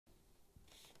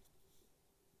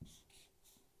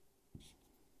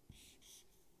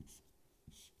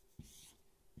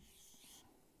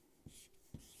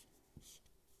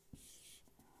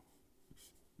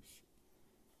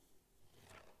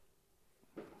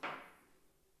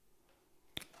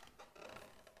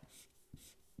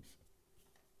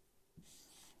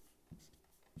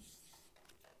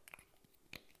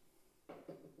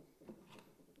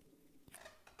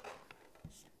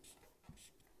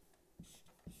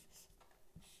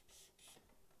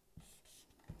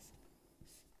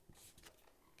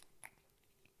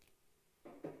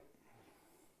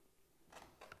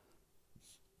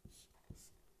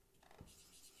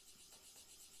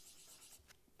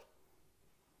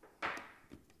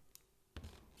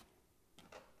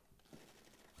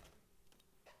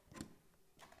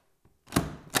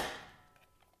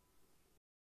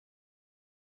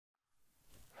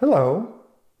Hello,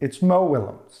 it's Mo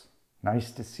Willems.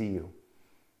 Nice to see you.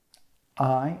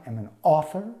 I am an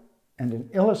author and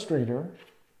an illustrator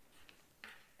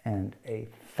and a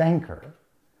thanker.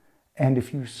 And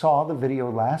if you saw the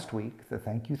video last week, the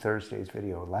Thank You Thursdays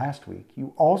video last week,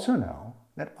 you also know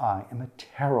that I am a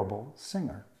terrible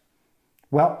singer.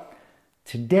 Well,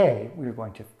 today we are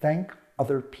going to thank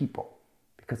other people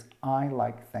because I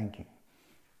like thanking.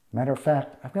 Matter of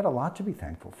fact, I've got a lot to be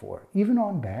thankful for, even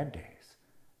on bad days.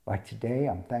 Like today,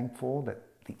 I'm thankful that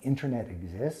the internet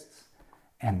exists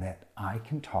and that I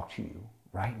can talk to you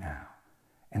right now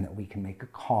and that we can make a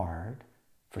card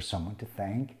for someone to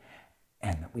thank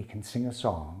and that we can sing a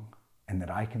song and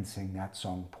that I can sing that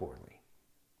song poorly,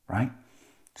 right?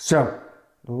 So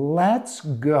let's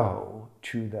go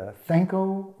to the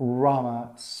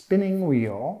Thank-O-Rama spinning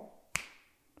wheel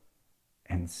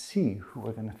and see who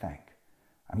we're going to thank.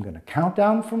 I'm going to count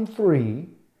down from 3.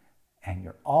 And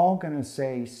you're all going to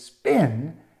say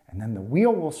spin, and then the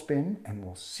wheel will spin, and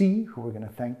we'll see who we're going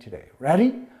to thank today.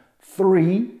 Ready?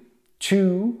 3,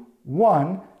 2,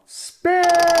 1, spin!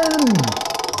 Look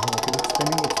at it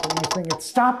spinning, it's spinning, it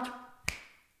stopped.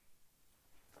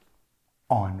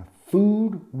 On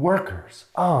food workers.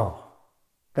 Oh,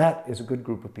 that is a good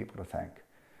group of people to thank.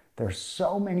 There's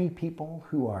so many people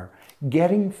who are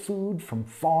getting food from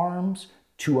farms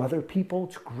to other people,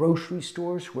 to grocery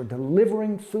stores, who are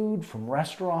delivering food from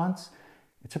restaurants.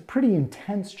 It's a pretty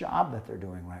intense job that they're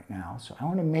doing right now. So I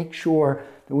want to make sure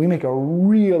that we make a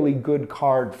really good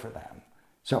card for them.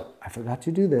 So I forgot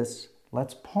to do this.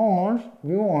 Let's pause if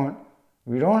you want.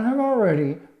 If you don't have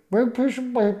already, big piece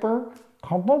of paper,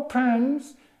 couple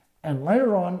pens, and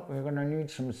later on we're going to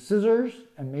need some scissors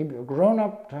and maybe a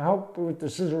grown-up to help with the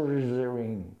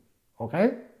scissoring.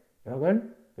 Okay? You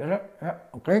good? Get it? Yeah,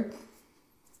 okay.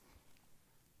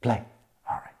 Play.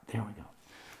 All right, there we go.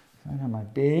 I got my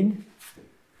big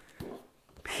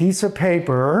piece of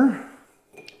paper,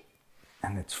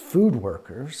 and it's food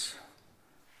workers.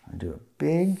 I do a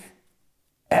big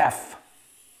F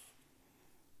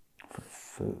for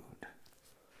food.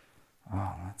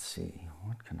 Oh, let's see.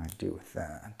 What can I do with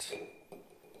that?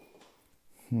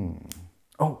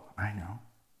 Oh, I know.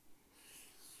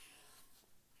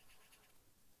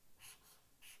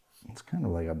 It's kind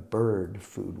of like a bird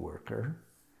food worker.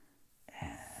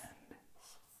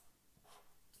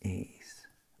 He's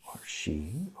or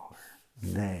she or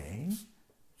they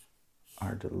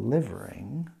are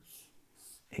delivering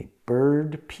a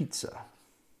bird pizza.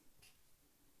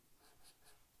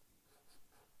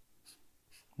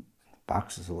 The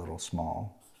box is a little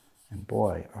small, and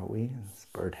boy, are we, this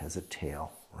bird has a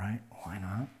tail, right? Why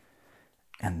not?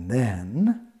 And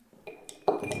then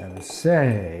I'm going to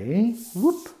say,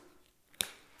 whoop,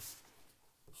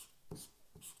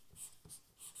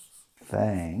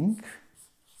 thank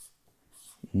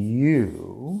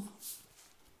you,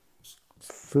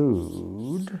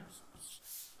 food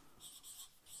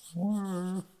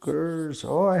workers.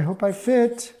 Oh, I hope I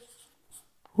fit.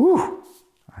 Whew,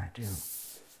 I do.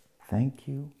 Thank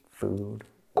you, food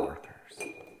workers.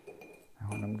 Now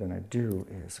what I'm going to do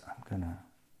is I'm going to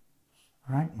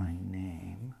write my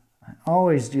name. I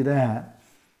always do that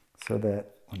so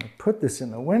that when I put this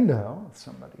in the window, if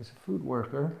somebody's a food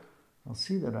worker, they'll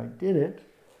see that I did it.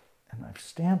 And I've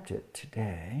stamped it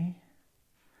today,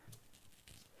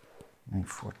 May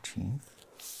 14th.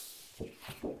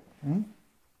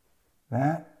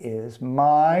 That is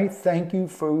my Thank You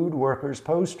Food Workers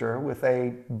poster with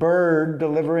a bird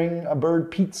delivering a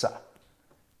bird pizza.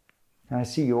 Can I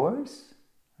see yours?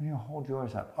 I'm going to hold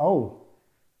yours up. Oh,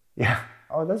 yeah.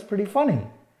 Oh, that's pretty funny.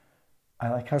 I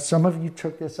like how some of you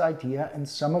took this idea and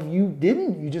some of you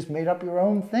didn't. You just made up your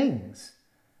own things.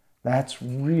 That's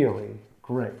really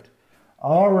great.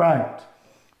 All right,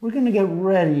 we're going to get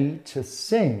ready to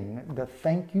sing the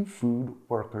Thank You Food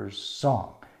Workers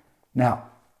song.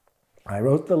 Now, I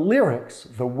wrote the lyrics,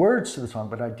 the words to the song,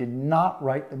 but I did not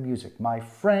write the music. My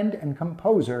friend and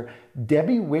composer,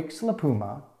 Debbie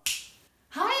Wicks-LaPuma,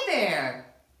 hi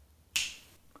there,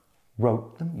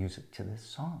 wrote the music to this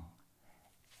song.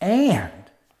 And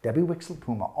Debbie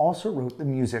Wicks-LaPuma also wrote the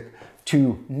music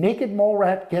to Naked Mole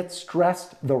Rat Gets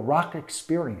Dressed, The Rock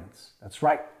Experience. That's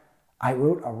right. I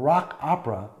wrote a rock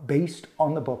opera based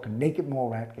on the book Naked Mole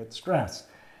Rat Gets Dressed.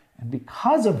 And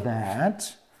because of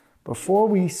that, before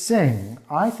we sing,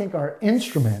 I think our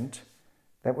instrument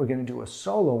that we're going to do a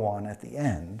solo on at the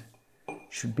end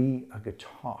should be a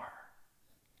guitar.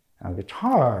 Now,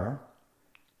 guitar,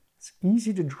 it's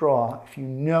easy to draw if you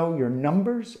know your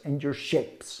numbers and your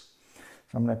shapes.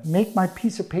 So I'm going to make my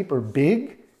piece of paper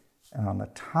big, and on the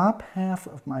top half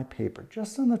of my paper,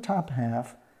 just on the top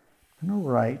half, I'm going to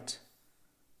write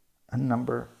a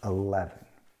number 11.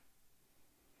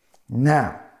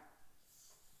 Now,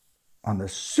 on the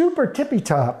super tippy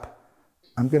top,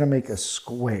 I'm going to make a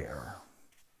square.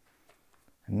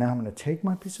 And now I'm going to take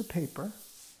my piece of paper,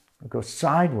 I'll go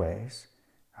sideways,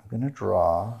 I'm going to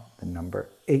draw the number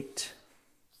 8.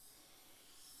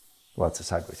 Well, it's a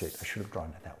sideways 8. I should have drawn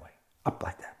it that way, up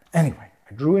like that. Anyway,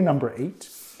 I drew a number 8,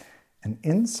 and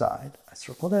inside, I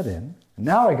circle that in.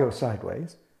 Now I go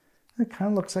sideways, and it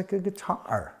kind of looks like a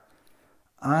guitar.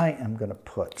 I am going to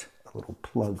put a little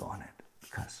plug on it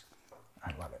because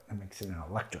I love it. It makes it an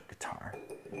electric guitar.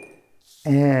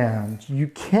 And you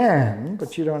can,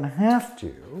 but you don't have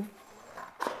to,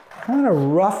 kind of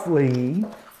roughly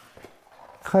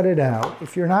cut it out.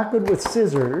 If you're not good with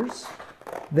scissors,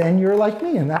 then you're like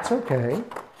me, and that's okay.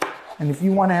 And if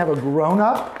you want to have a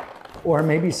grown-up, or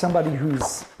maybe somebody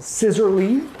who's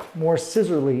scissorly, more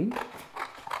scissorly, you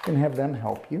can have them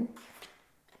help you.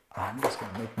 I'm just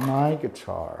going to make my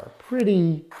guitar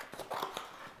pretty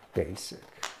basic.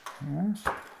 Yeah?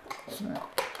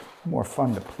 More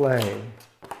fun to play.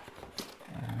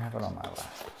 I have it on my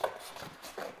lap.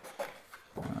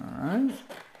 All right.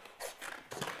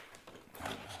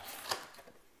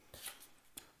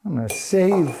 I'm going to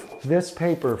save this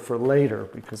paper for later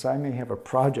because I may have a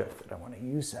project that I want to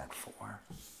use that for.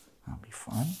 That'll be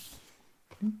fun.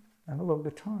 I have a little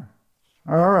guitar.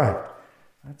 All right.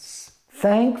 Let's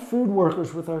thank food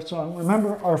workers with our song.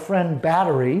 Remember, our friend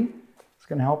Battery is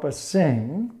going to help us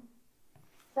sing.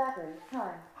 Battery,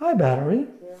 hi. Hi, Battery.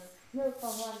 No, for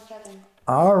 1 second.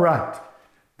 All right.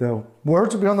 The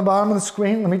words will be on the bottom of the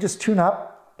screen. Let me just tune up.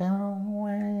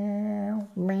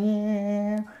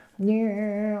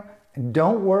 And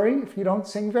don't worry if you don't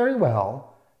sing very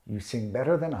well. You sing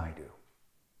better than I do.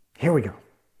 Here we go.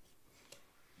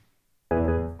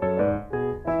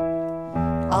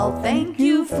 I'll thank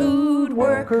you, food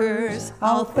workers.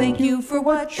 I'll thank you for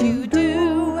what you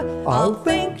do. I'll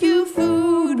thank you,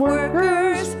 food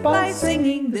workers, by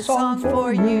singing this song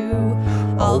for you.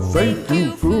 I'll thank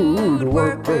you, food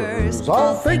workers.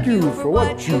 I'll thank you for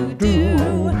what you do.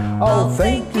 I'll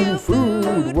thank you,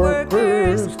 food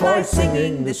workers, by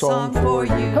singing this song for you.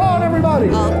 Come on, everybody.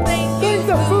 I'll Thank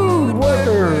the food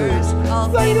workers.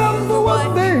 Thank them for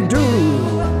what they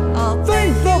do. I'll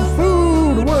Thank the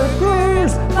food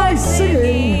workers by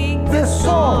singing this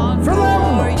song for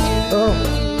them.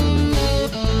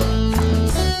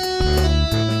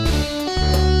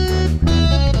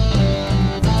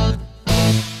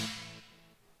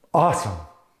 Awesome.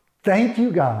 Thank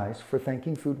you guys for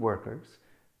thanking food workers.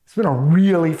 It's been a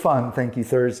really fun Thank You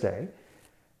Thursday.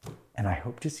 And I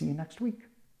hope to see you next week.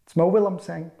 It's Mo Willems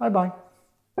saying bye-bye.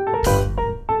 Well,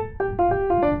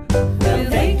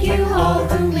 thank you all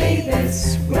who made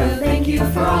this. Well, thank you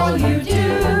for all you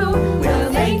do.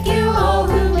 Well, thank you all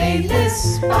who made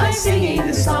this by singing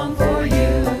the song for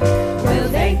you. Well,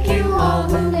 thank you all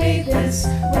who made this.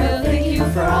 Well, thank you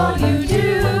for all you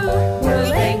do. Well,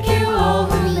 thank you all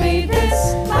who made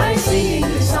this by singing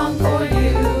the song for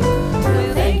you.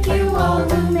 Well, thank you all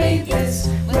who made this.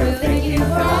 Well, thank you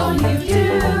for all you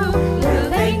do. Well,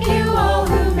 thank you all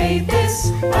who made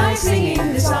this by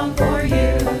singing the song for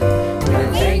you.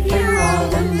 Well, thank you all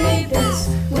who made this.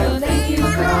 Well, thank you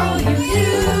for all you do.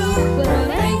 Well,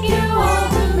 thank you all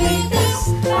who made this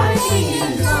by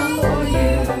singing the song for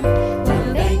you.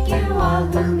 Well, thank you all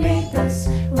who made